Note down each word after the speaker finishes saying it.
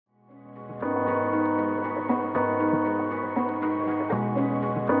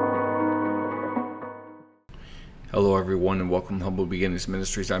Hello everyone and welcome to Humble Beginnings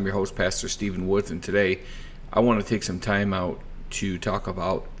Ministries. I'm your host, Pastor Stephen Woods, and today I want to take some time out to talk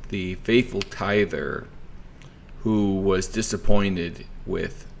about the faithful tither who was disappointed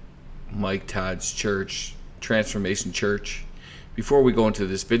with Mike Todd's church, Transformation Church. Before we go into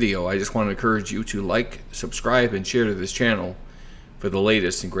this video, I just want to encourage you to like, subscribe, and share to this channel for the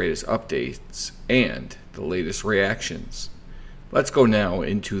latest and greatest updates and the latest reactions. Let's go now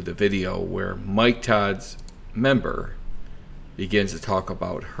into the video where Mike Todd's member begins to talk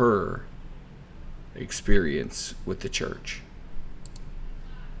about her experience with the church.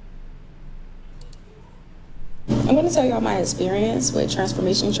 I'm going to tell y'all my experience with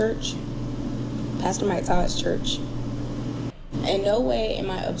Transformation Church, Pastor Mike Todd's church. In no way am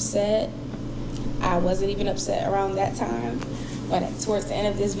I upset. I wasn't even upset around that time, but towards the end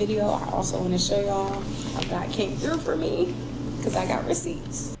of this video, I also want to show y'all how God came through for me because I got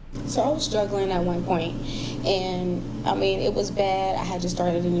receipts. So I was struggling at one point, and I mean, it was bad. I had just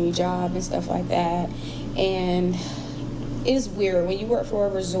started a new job and stuff like that, and it's weird when you work for a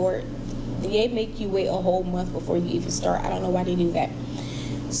resort. They make you wait a whole month before you even start. I don't know why they do that.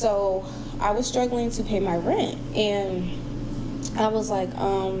 So I was struggling to pay my rent, and I was like,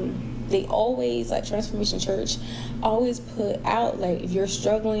 they always, like Transformation Church, always put out, like, if you're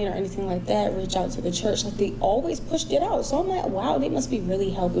struggling or anything like that, reach out to the church. Like, they always pushed it out. So I'm like, wow, they must be really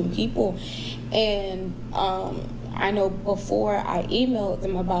helping people. And I know before I emailed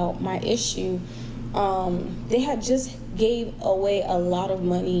them about my issue, they had just gave away a lot of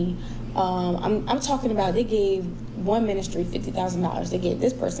money. I'm talking about, they gave one ministry $50,000. They gave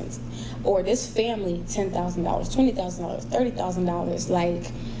this person or this family $10,000, $20,000, $30,000.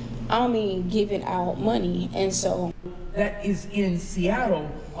 Like, I mean, giving out money. And so that is in Seattle,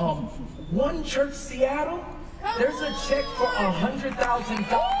 One Church Seattle, there's a check for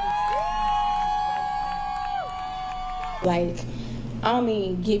 $100,000. Like, I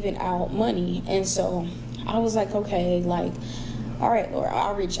mean, giving out money. And so I was like, okay, like, all right, Lord,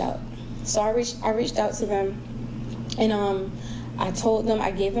 I'll reach out. So I reached out to them, and I told them,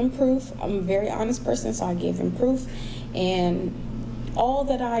 I gave them proof. I'm a very honest person, so I gave them proof. And all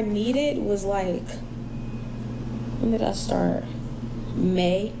that I needed was, like, when did I start?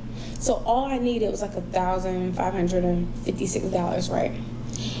 May. So all I needed was like $1,556, right?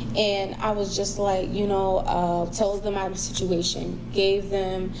 And I was just like, you know, told them my situation, gave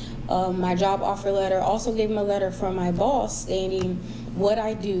them my job offer letter, also gave them a letter from my boss stating what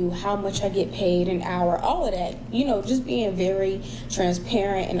I do, how much I get paid an hour, all of that, you know, just being very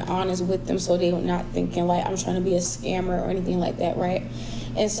transparent and honest with them so they're not thinking like I'm trying to be a scammer or anything like that, right?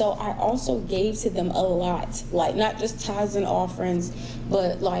 And so I also gave to them a lot, like not just tithes and offerings,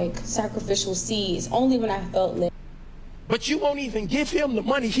 but like sacrificial seeds, only when I felt led. But you won't even give him the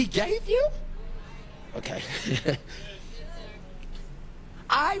money he gave you? Okay.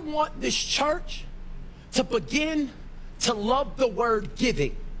 I want this church to begin to love the word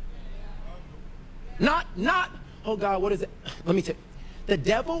giving. Not, oh God, what is it? Let me tell you. The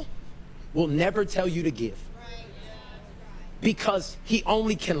devil will never tell you to give because he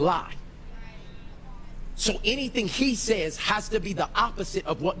only can lie. So anything he says has to be the opposite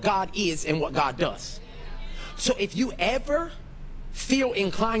of what God is and what God does. So if you ever feel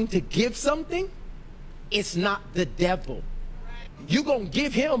inclined to give something, it's not the devil. You're going to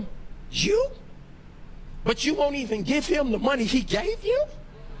give him you, but you won't even give him the money he gave you?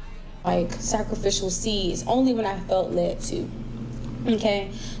 Like sacrificial seeds, only when I felt led to. Okay,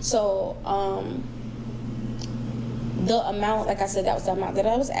 so the amount, like I said, that was the amount that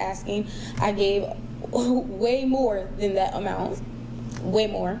I was asking. I gave way more than that amount, way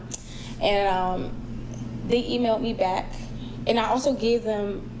more. And they emailed me back, and I also gave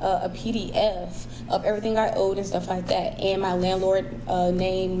them a PDF of everything I owed and stuff like that, and my landlord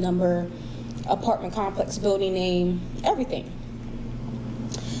name, number, apartment complex, building name, everything.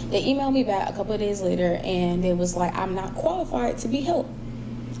 They emailed me back a couple of days later, and it was like, I'm not qualified to be helped.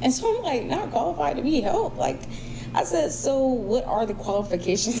 And so I'm like, not qualified to be helped? Like, I said, so what are the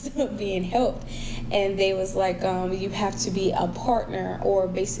qualifications of being helped? And they was like, you have to be a partner, or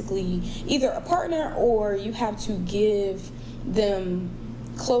basically either a partner or you have to give them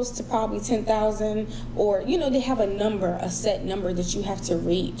close to probably 10,000, or, you know, they have a number, a set number that you have to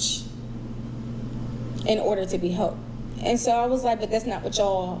reach in order to be helped. And so I was like, but that's not what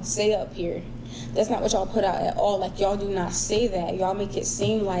y'all say up here. That's not what y'all put out at all. Like, y'all do not say that. Y'all make it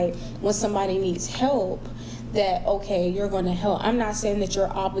seem like when somebody needs help, that, okay, you're going to help. I'm not saying that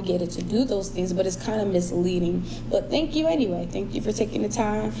you're obligated to do those things, but it's kind of misleading. But thank you anyway. Thank you for taking the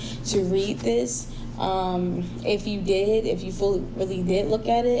time to read this. If you fully really did look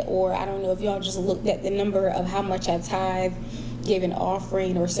at it, or I don't know if y'all just looked at the number of how much I tithe, gave an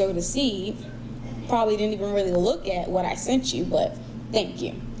offering, or sowed a seed, probably didn't even really look at what I sent you, but thank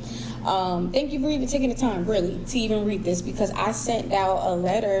you. Thank you for even taking the time, really, to even read this, because I sent out a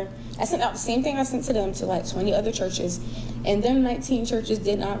letter. I sent out the same thing I sent to them to like 20 other churches, and them 19 churches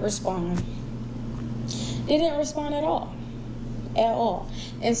did not respond. They didn't respond at all. At all.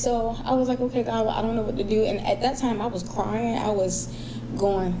 And so I was like, okay, God, well, I don't know what to do. And at that time I was crying. I was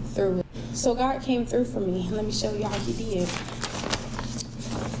going through it. So God came through for me. Let me show you how he did.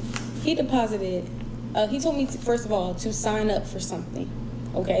 He deposited, he told me to, first of all, to sign up for something.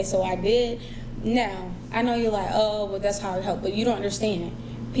 Okay, so I did. Now, I know you're like, oh, well, that's how it helped, but you don't understand.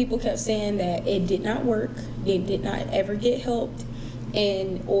 People kept saying that it did not work. They did not ever get helped.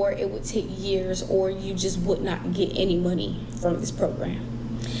 Or it would take years, or you just would not get any money from this program.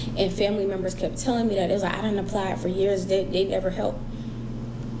 And family members kept telling me that. It was like, I didn't apply it for years. They never helped.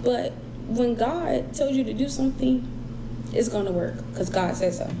 But when God tells you to do something, it's going to work, because God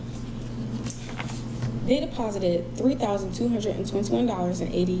says so. They deposited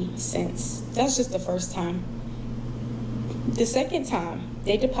 $3,221.80. That's just the first time. The second time,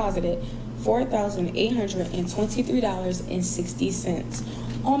 they deposited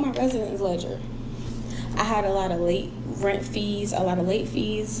 $4,823.60 on my residence ledger. I had a lot of late rent fees, a lot of late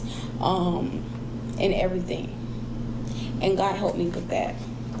fees, and everything. And God helped me with that.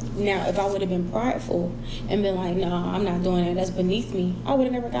 Now, if I would have been prideful and been like, no, I'm not doing that, that's beneath me, I would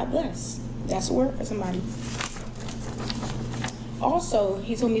have never got blessed. That's a word for somebody. Also,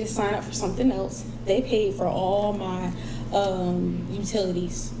 he told me to sign up for something else. They paid for all my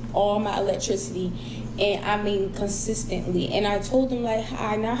utilities, all my electricity, and I mean consistently. And I told them, like,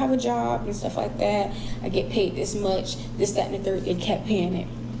 I now have a job and stuff like that. I get paid this much, this, that, and the third. They kept paying it.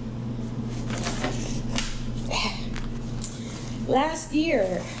 Last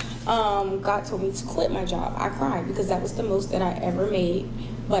year, God told me to quit my job. I cried because that was the most that I ever made.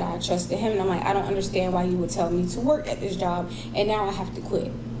 But I trusted him, and I'm like, I don't understand why you would tell me to work at this job, and now I have to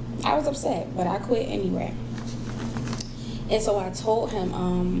quit. I was upset, but I quit anyway. And so I told him,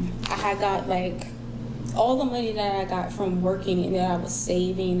 I had got like all the money that I got from working and that I was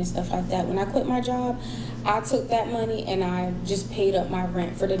saving and stuff like that. When I quit my job, I took that money and I just paid up my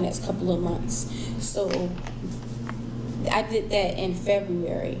rent for the next couple of months. So I did that in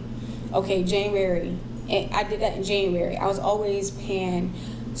February. Okay, January. And I did that in January. I was always paying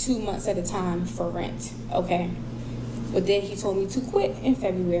 2 months at a time for rent, okay? But then he told me to quit in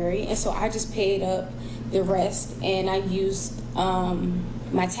February, and so I just paid up the rest, and I used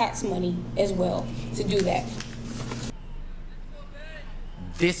my tax money as well to do that.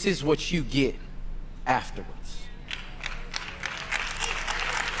 This is what you get afterwards.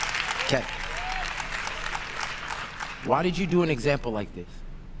 Okay. Why did you do an example like this?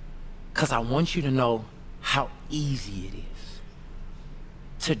 Because I want you to know how easy it is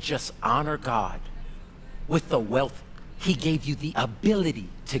to just honor God with the wealth he gave you the ability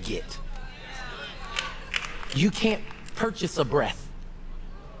to get. You can't purchase a breath.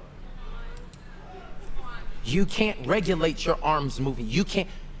 You can't regulate your arms moving. You can't.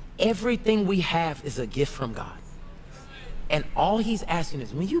 Everything we have is a gift from God. And all he's asking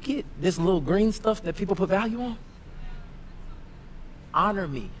is, when you get this little green stuff that people put value on, honor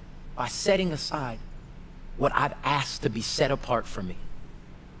me by setting aside what I've asked to be set apart for me.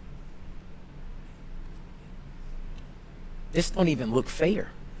 This don't even look fair.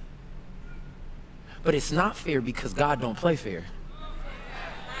 But it's not fair because God don't play fair.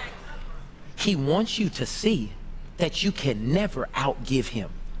 He wants you to see that you can never outgive him.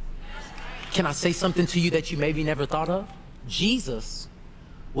 Can I say something to you that you maybe never thought of? Jesus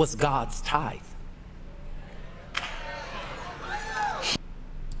was God's tithe.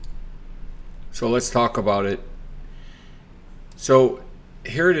 So let's talk about it. So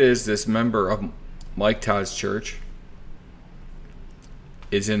here it is, this member of Mike Todd's church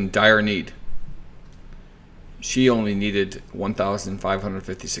is in dire need. She only needed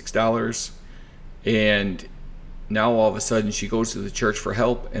 $1,556, and now all of a sudden she goes to the church for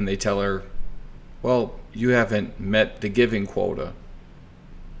help, and they tell her, well, you haven't met the giving quota.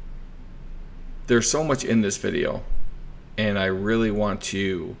 There's so much in this video, and I really want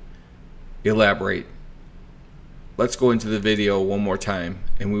to elaborate. Let's go into the video one more time,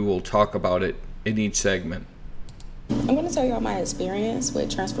 and we will talk about it in each segment. I'm going to tell you all my experience with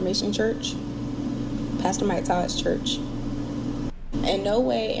Transformation Church, Pastor Mike Todd's church. In no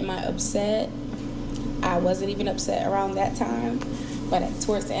way am I upset. I wasn't even upset around that time. But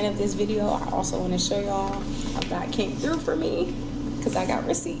towards the end of this video, I also want to show y'all how God came through for me, because I got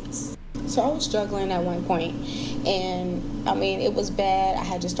receipts. So I was struggling at one point, and I mean, it was bad. I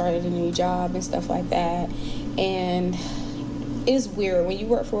had just started a new job and stuff like that, and it's weird when you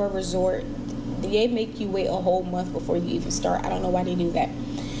work for a resort. They make you wait a whole month before you even start. I don't know why they do that.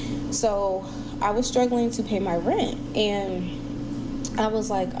 So I was struggling to pay my rent, and I was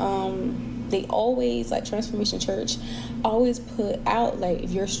like, they always, like Transformation Church, always put out, like,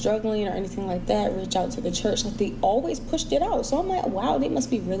 if you're struggling or anything like that, reach out to the church. Like, they always pushed it out. So I'm like, wow, they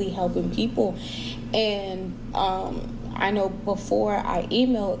must be really helping people. And I know before I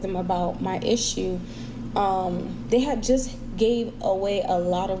emailed them about my issue, they had just gave away a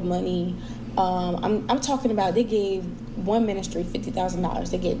lot of money. I'm talking about, they gave one ministry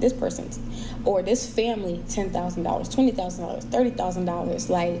 $50,000. They gave this person or this family $10,000, $20,000, $30,000.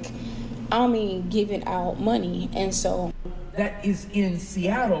 Like, I mean, giving out money. And so that is in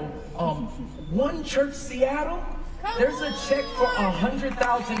Seattle, One Church Seattle, there's a check for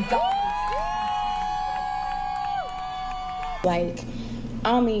 $100,000. Like,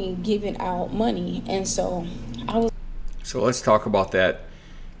 I mean, giving out money. And so I was. So let's talk about that.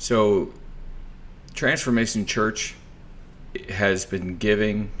 So Transformation Church has been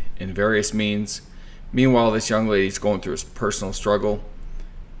giving in various means. Meanwhile, this young lady's going through a personal struggle.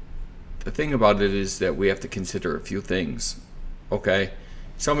 The thing about it is that we have to consider a few things, okay?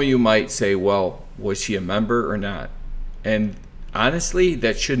 Some of you might say, well, was she a member or not? And honestly,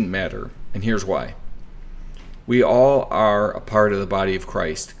 that shouldn't matter. And here's why. We all are a part of the body of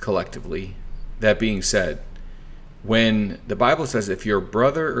Christ collectively. That being said, when the Bible says if your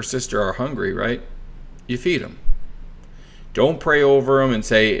brother or sister are hungry, right, you feed them. Don't pray over them and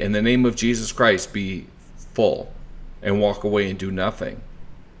say, in the name of Jesus Christ, be full, and walk away and do nothing.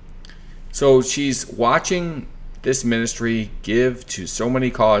 So she's watching this ministry give to so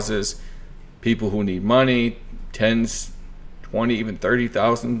many causes, people who need money, tens, 20, even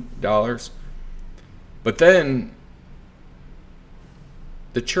 $30,000. But then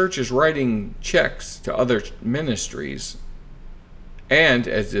the church is writing checks to other ministries, and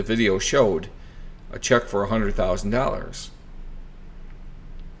as the video showed, a check for $100,000.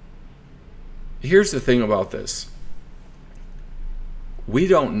 Here's the thing about this. We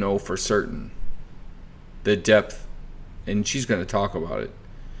don't know for certain the depth, and she's going to talk about it,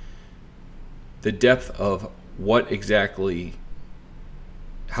 the depth of what exactly,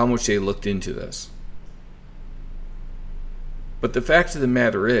 how much they looked into this. But the fact of the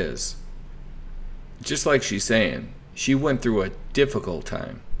matter is, just like she's saying, she went through a difficult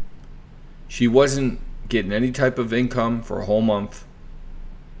time. She wasn't getting any type of income for a whole month.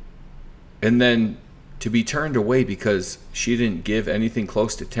 And then to be turned away because she didn't give anything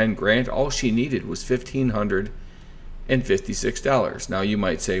close to 10 grand, all she needed was $1,556. Now you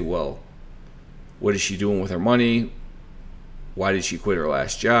might say, well, what is she doing with her money? Why did she quit her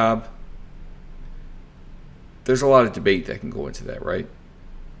last job? There's a lot of debate that can go into that, right?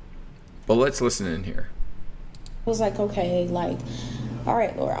 But let's listen in here. I was like, okay, like, all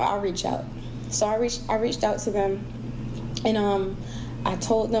right, Lord, I'll reach out. So I reached out to them, and I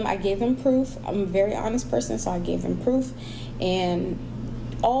told them, I gave them proof. I'm a very honest person, so I gave them proof. And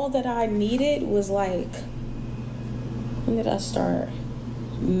all that I needed was like, when did I start?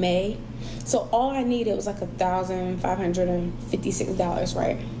 May. So all I needed was like $1,556,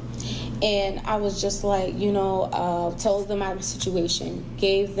 right? And I was just like, told them my situation,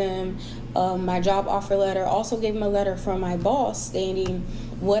 gave them my job offer letter, also gave them a letter from my boss stating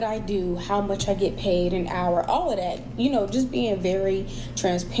what I do, how much I get paid an hour, all of that, just being very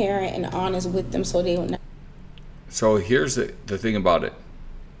transparent and honest with them so they don't know. So here's the thing about it.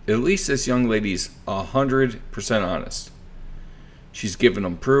 At least this young lady's 100% honest. She's giving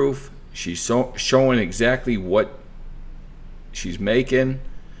them proof. She's showing exactly what she's making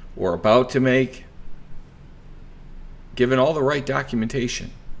or about to make, given all the right documentation.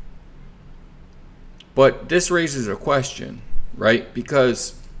 But this raises a question, right?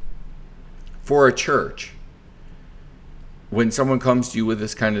 Because for a church, when someone comes to you with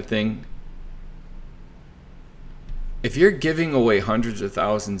this kind of thing, if you're giving away hundreds of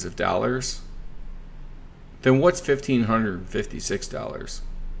thousands of dollars, then what's $1,556?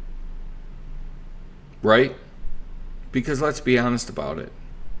 Right? Because let's be honest about it.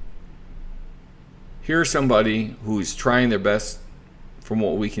 Here's somebody who's trying their best, from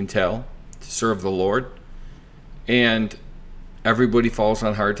what we can tell, to serve the Lord, and everybody falls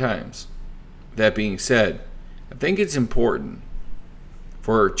on hard times. That being said, I think it's important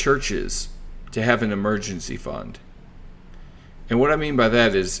for churches to have an emergency fund. And what I mean by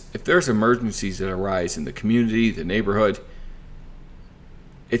that is, if there's emergencies that arise in the community, the neighborhood,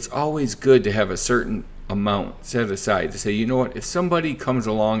 it's always good to have a certain amount set aside to say, you know what, if somebody comes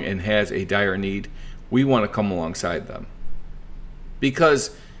along and has a dire need, we want to come alongside them.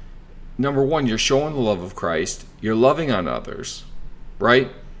 Because, number one, you're showing the love of Christ, you're loving on others,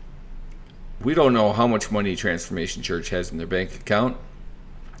 right? We don't know how much money Transformation Church has in their bank account.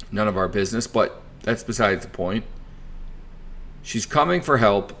 None of our business, but that's besides the point. She's coming for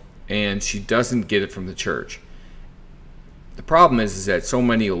help, and she doesn't get it from the church. The problem is that so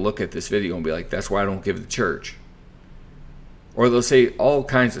many will look at this video and be like, that's why I don't give to the church. Or they'll say all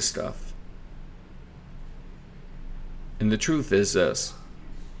kinds of stuff. And the truth is this,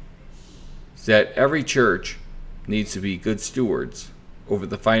 is that every church needs to be good stewards over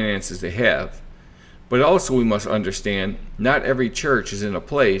the finances they have. But also we must understand, not every church is in a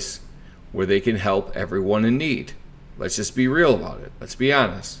place where they can help everyone in need. Let's just be real about it. Let's be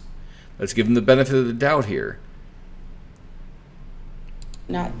honest. Let's give them the benefit of the doubt here.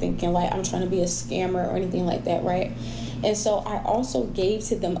 Not thinking like I'm trying to be a scammer or anything like that, right? And so I also gave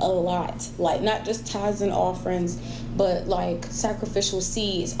to them a lot, like not just tithes and offerings, but like sacrificial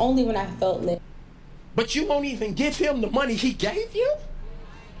seeds, only when I felt led. But you won't even give him the money he gave you?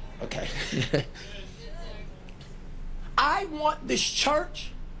 Okay. I want this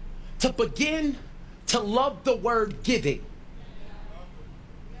church to begin to love the word giving.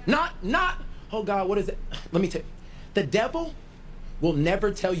 Not, oh God, what is it? Let me tell you. The devil will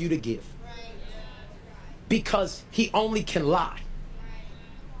never tell you to give because he only can lie.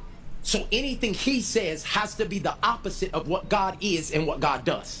 So anything he says has to be the opposite of what God is and what God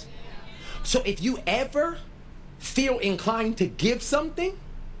does. So if you ever feel inclined to give something,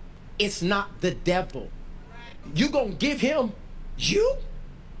 it's not the devil. You gonna give him you,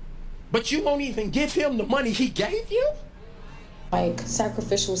 but you won't even give him the money he gave you? Like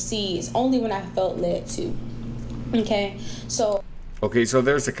sacrificial seeds, only when I felt led to. Okay, so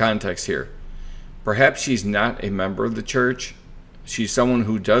there's the context here. Perhaps she's not a member of the church. She's someone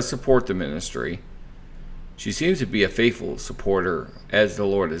who does support the ministry. She seems to be a faithful supporter as the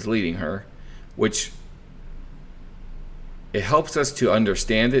Lord is leading her, which it helps us to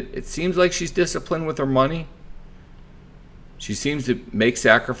understand it. It seems like she's disciplined with her money. She seems to make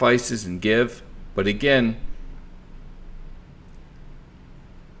sacrifices and give. But again,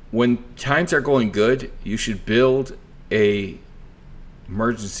 when times are going good, you should build a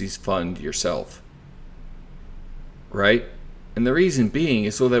emergencies fund yourself, right? And the reason being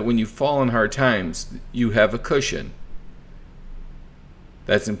is so that when you fall in hard times, you have a cushion.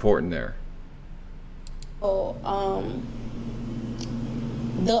 That's important there.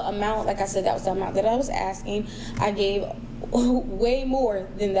 the amount, like I said, that was the amount that I was asking. I gave way more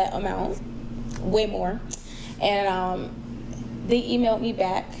than that amount, way more. And they emailed me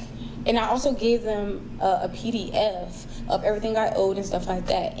back, and I also gave them a PDF of everything I owed and stuff like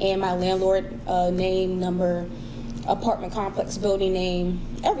that, and my landlord name, number, apartment complex, building name,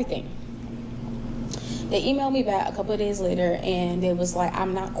 everything. They emailed me back a couple of days later, and it was like,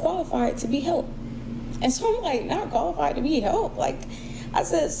 I'm not qualified to be helped. And so I'm like, not qualified to be helped? Like, I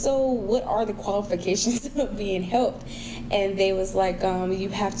said, so what are the qualifications of being helped? And they was like, you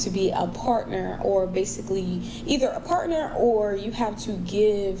have to be a partner, or basically either a partner, or you have to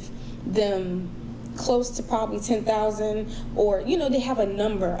give them close to probably 10,000, or, you know, they have a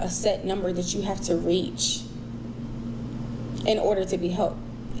number, a set number that you have to reach in order to be helped.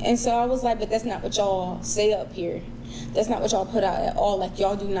 And so I was like, but that's not what y'all say up here. That's not what y'all put out at all. Like,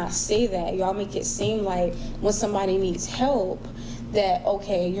 y'all do not say that. Y'all make it seem like when somebody needs help, that,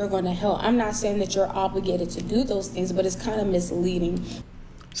 okay, you're going to help. I'm not saying that you're obligated to do those things, but it's kind of misleading.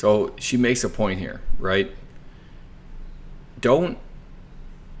 So she makes a point here, right? Don't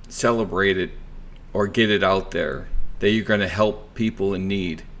celebrate it or get it out there that you're going to help people in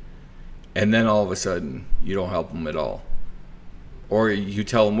need, and then all of a sudden you don't help them at all. Or you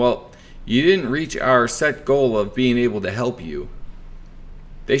tell them, well, you didn't reach our set goal of being able to help you.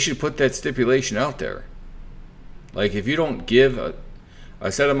 They should put that stipulation out there. Like, if you don't give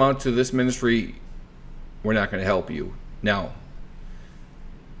a set amount to this ministry, we're not going to help you. Now,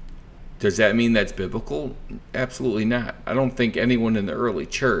 does that mean that's biblical? Absolutely not. I don't think anyone in the early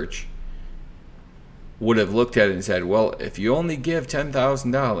church would have looked at it and said, well, if you only give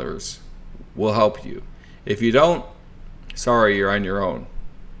 $10,000, we'll help you. If you don't, sorry, you're on your own.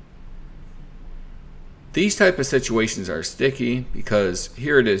 These type of situations are sticky because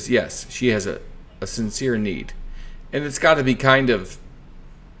here it is. Yes, she has a sincere need. And it's got to be kind of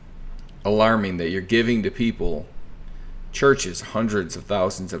alarming that you're giving to people, churches, hundreds of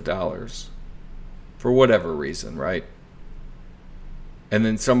thousands of dollars for whatever reason, right? And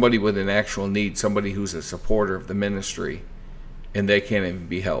then somebody with an actual need, somebody who's a supporter of the ministry, and they can't even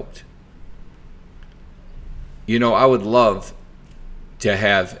be helped. You know, I would love to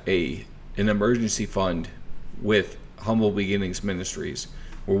have an emergency fund with Humble Beginnings Ministries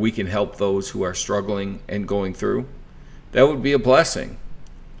where we can help those who are struggling and going through. That would be a blessing.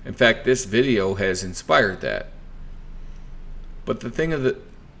 In fact, this video has inspired that. But the thing of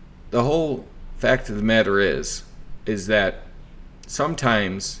the whole fact of the matter is that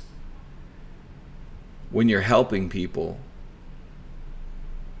sometimes when you're helping people,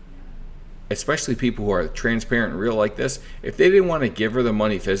 especially people who are transparent and real like this, if they didn't want to give her the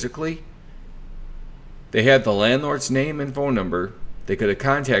money physically, they had the landlord's name and phone number. They could have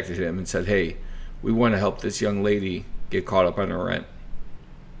contacted him and said, hey, we want to help this young lady get caught up on her rent.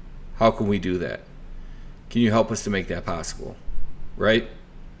 How can we do that? Can you help us to make that possible? Right?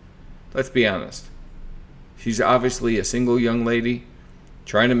 Let's be honest. She's obviously a single young lady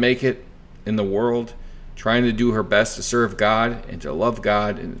trying to make it in the world, trying to do her best to serve God and to love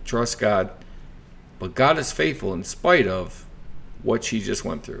God and to trust God. But God is faithful in spite of what she just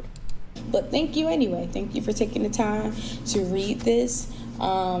went through. But thank you anyway. Thank you for taking the time to read this.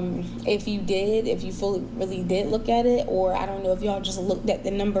 If you fully really did look at it, or I don't know if y'all just looked at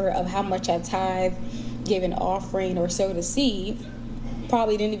the number of how much I tithe, gave an offering, or sowed a seed,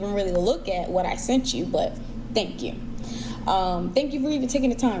 probably didn't even really look at what I sent you, but thank you. Thank you for even taking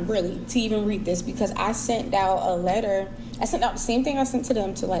the time, really, to even read this, because I sent out a letter. I sent out the same thing I sent to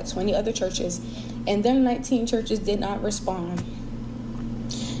them to like 20 other churches, and them 19 churches did not respond.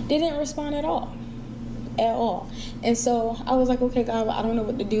 They didn't respond at all. And so I was like, okay, God, I don't know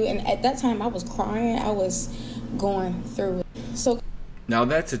what to do. And at that time I was crying. I was going through it. So now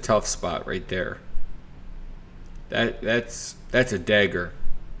that's a tough spot right there. That's a dagger.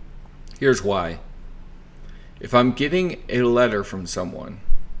 Here's why. If I'm getting a letter from someone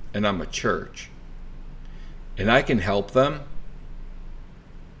and I'm a church and I can help them,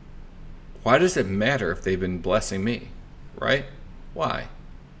 why does it matter if they've been blessing me, right? Why?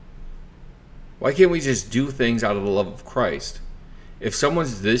 Why can't we just do things out of the love of Christ? If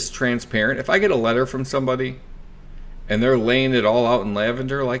someone's this transparent, if I get a letter from somebody and they're laying it all out in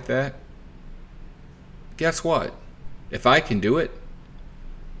lavender like that, guess what? If I can do it,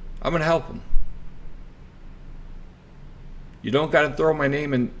 I'm going to help them. You don't got to throw my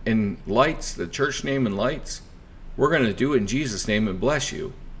name in lights, the church name in lights. We're going to do it in Jesus' name and bless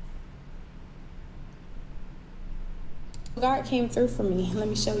you. God came through for me. Let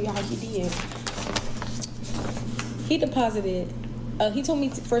me show you how he did. He deposited, he told me,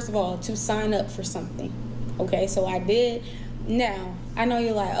 first of all, to sign up for something. Okay, so I did. Now, I know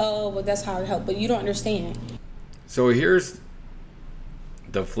you're like, oh, well, that's how it helped, but you don't understand. So here's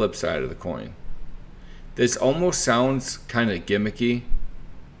the flip side of the coin. This almost sounds kind of gimmicky.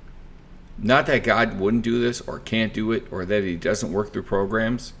 Not that God wouldn't do this or can't do it or that he doesn't work through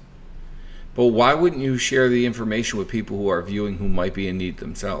programs. But why wouldn't you share the information with people who are viewing who might be in need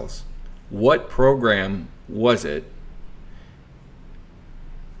themselves? What program was it?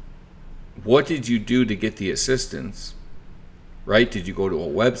 What did you do to get the assistance? Right? Did you go to a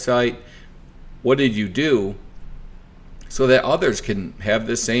website? What did you do so that others can have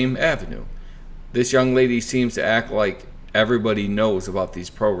the same avenue? This young lady seems to act like everybody knows about these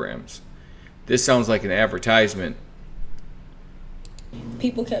programs. This sounds like an advertisement.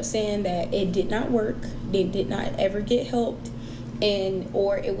 People kept saying that it did not work, they did not ever get helped,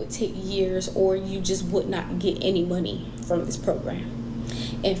 or it would take years, or you just would not get any money from this program.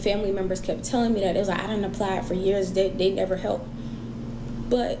 And family members kept telling me that. It was like, I didn't apply for years, they never helped.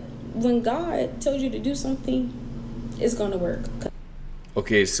 But when God tells you to do something, it's going to work.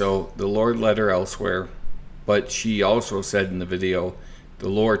 Okay, so the Lord led her elsewhere, but she also said in the video, the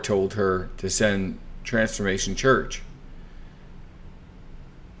Lord told her to send Transformation Church,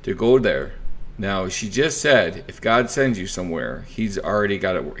 to go there. Now, she just said, if God sends you somewhere, he's already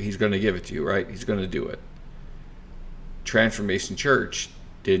got it. He's going to give it to you, right? He's going to do it. Transformation Church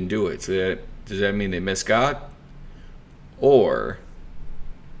didn't do it. So does that mean they missed God? Or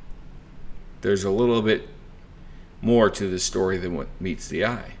there's a little bit more to the story than what meets the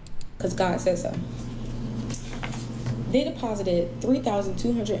eye? Because God says so. They deposited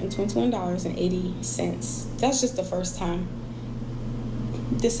 $3,221.80. That's just the first time.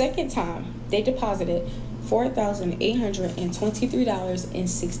 The second time, they deposited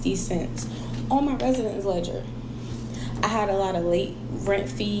 $4,823.60 on my residence ledger. I had a lot of late rent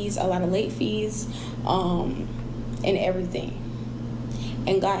fees, a lot of late fees, and everything.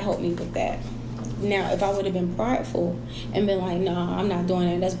 And God helped me with that. Now, if I would have been prideful and been like, nah, I'm not doing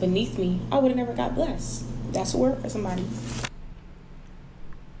that, that's beneath me, I would have never got blessed. That's a word for somebody.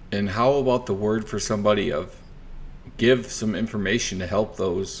 And how about the word for somebody of give some information to help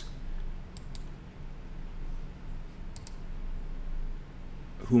those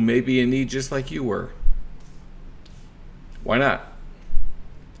who may be in need just like you were. Why not?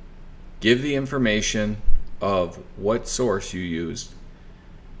 Give the information of what source you used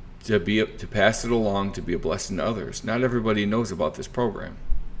to pass it along, to be a blessing to others. Not everybody knows about this program.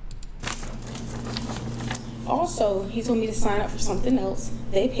 Also, he told me to sign up for something else.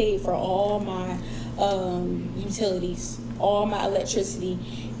 They paid for all my utilities, all my electricity,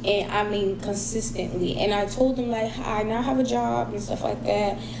 and I mean consistently. And I told them, like, I now have a job and stuff like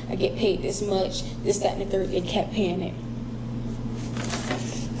that. I get paid this much, this, that, and the third. They kept paying it.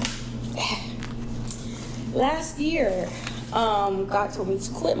 Last year, God told me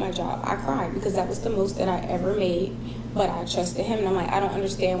to quit my job. I cried because that was the most that I ever made, but I trusted him, and I'm like, I don't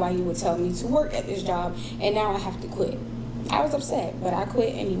understand why you would tell me to work at this job and now I have to quit. I was upset, but I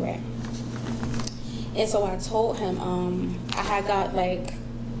quit anyway. And so I told him I had got like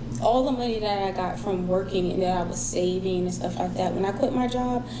all the money that I got from working and that I was saving and stuff like that. When I quit my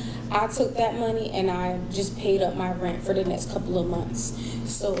job, I took that money and I just paid up my rent for the next couple of months.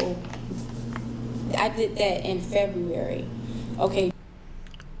 So I did that in February. Okay.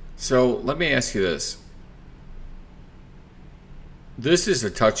 So let me ask you this. This is a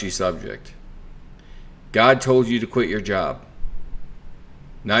touchy subject. God told you to quit your job.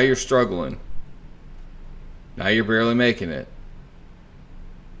 Now you're struggling. Now you're barely making it.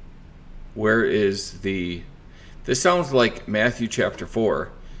 Where is the... This sounds like Matthew chapter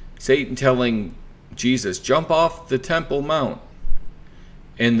 4. Satan telling Jesus, jump off the Temple Mount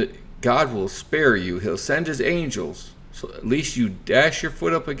and God will spare you. He'll send his angels, so at least you dash your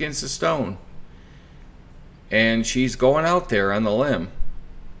foot up against a stone. And she's going out there on the limb.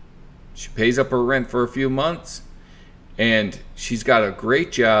 She pays up her rent for a few months, and she's got a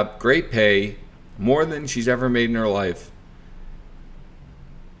great job, great pay, more than she's ever made in her life.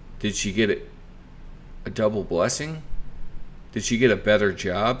 Did she get a double blessing? Did she get a better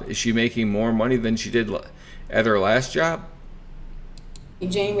job? Is she making more money than she did at her last job?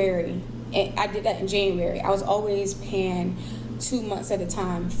 In January, and I did that in January. I was always paying 2 months at a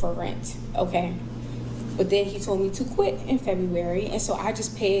time for rent, okay? But then he told me to quit in February, and so I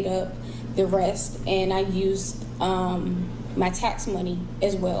just paid up the rest, and I used my tax money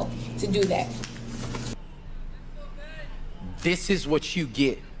as well to do that. This is what you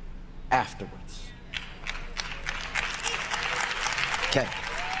get afterwards. Okay.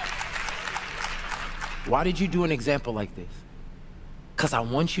 Why did you do an example like this? Because I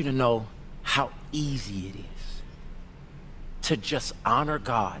want you to know how easy it is to just honor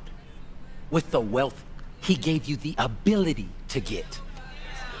God with the wealth he gave you the ability to get.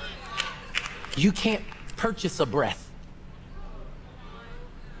 You can't purchase a breath.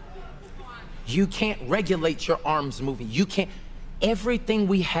 You can't regulate your arms moving. You can't. Everything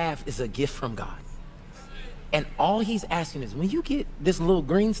we have is a gift from God. And all he's asking is, when you get this little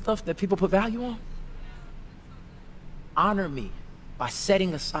green stuff that people put value on, honor me by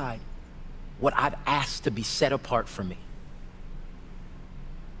setting aside what I've asked to be set apart for me.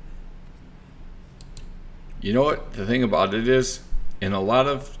 You know what the thing about it is? And a lot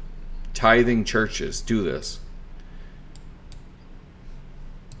of tithing churches do this.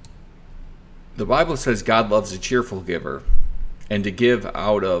 The Bible says God loves a cheerful giver, and to give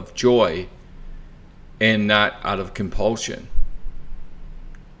out of joy and not out of compulsion.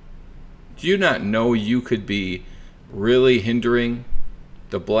 Do you not know you could be really hindering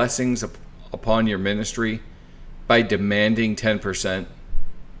the blessings upon your ministry by demanding 10%?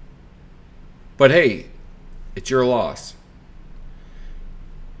 But hey, it's your loss.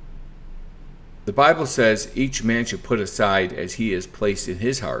 The Bible says each man should put aside as he has placed in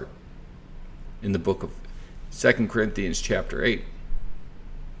his heart, in the book of 2 Corinthians chapter 8.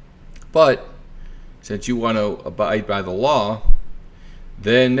 But since you want to abide by the law,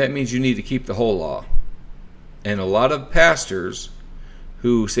 then that means you need to keep the whole law. And a lot of pastors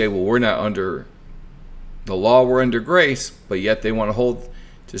who say, well, we're not under the law, we're under grace, but yet they want to hold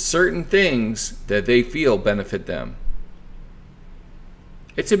to certain things that they feel benefit them.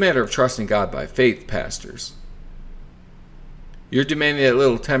 It's a matter of trusting God by faith, pastors. You're demanding that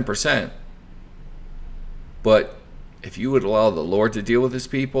little 10%. But if you would allow the Lord to deal with his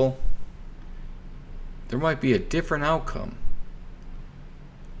people, there might be a different outcome.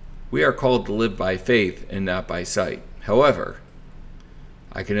 We are called to live by faith and not by sight. However,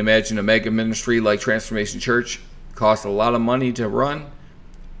 I can imagine a mega ministry like Transformation Church costs a lot of money to run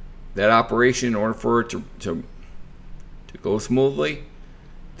that operation in order for it to go smoothly.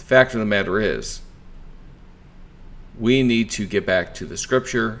 The fact of the matter is, we need to get back to the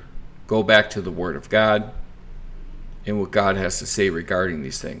scripture, go back to the Word of God, and what God has to say regarding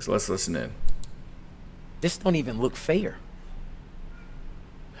these things. Let's listen in. This don't even look fair.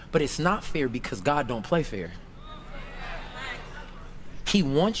 But it's not fair because God don't play fair. He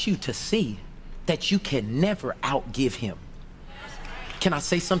wants you to see that you can never outgive him. Can I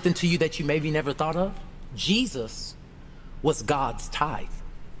say something to you that you maybe never thought of? Jesus was God's tithe.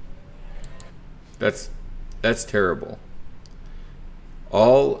 That's terrible.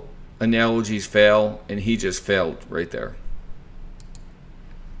 All analogies fail, and he just failed right there.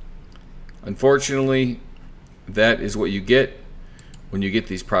 Unfortunately, that is what you get when you get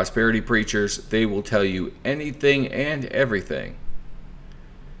these prosperity preachers. They will tell you anything and everything.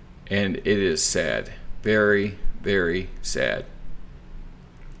 And it is sad. Very, very sad.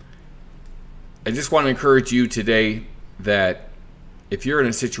 I just want to encourage you today that if you're in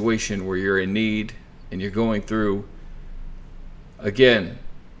a situation where you're in need and you're going through, again,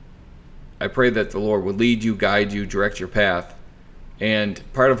 I pray that the Lord will lead you, guide you, direct your path. And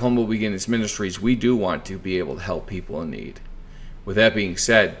part of Humble Beginnings Ministries, we do want to be able to help people in need. With that being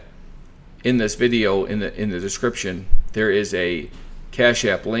said, in this video, in the description, there is a Cash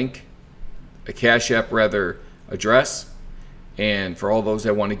App link, a Cash App address. And for all those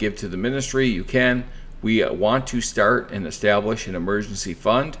that want to give to the ministry, you can. We want to start and establish an emergency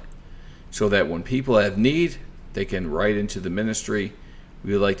fund so that when people have need, they can write into the ministry.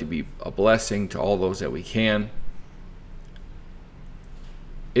 We would like to be a blessing to all those that we can.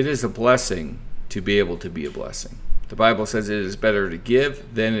 It is a blessing to be able to be a blessing. The Bible says it is better to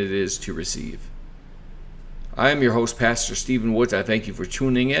give than it is to receive. I am your host, Pastor Stephen Woods. I thank you for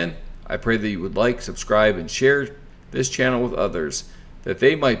tuning in. I pray that you would like, subscribe, and share this channel with others, that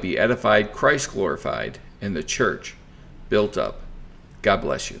they might be edified, Christ glorified, and the church built up. God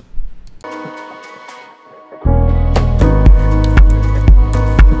bless you.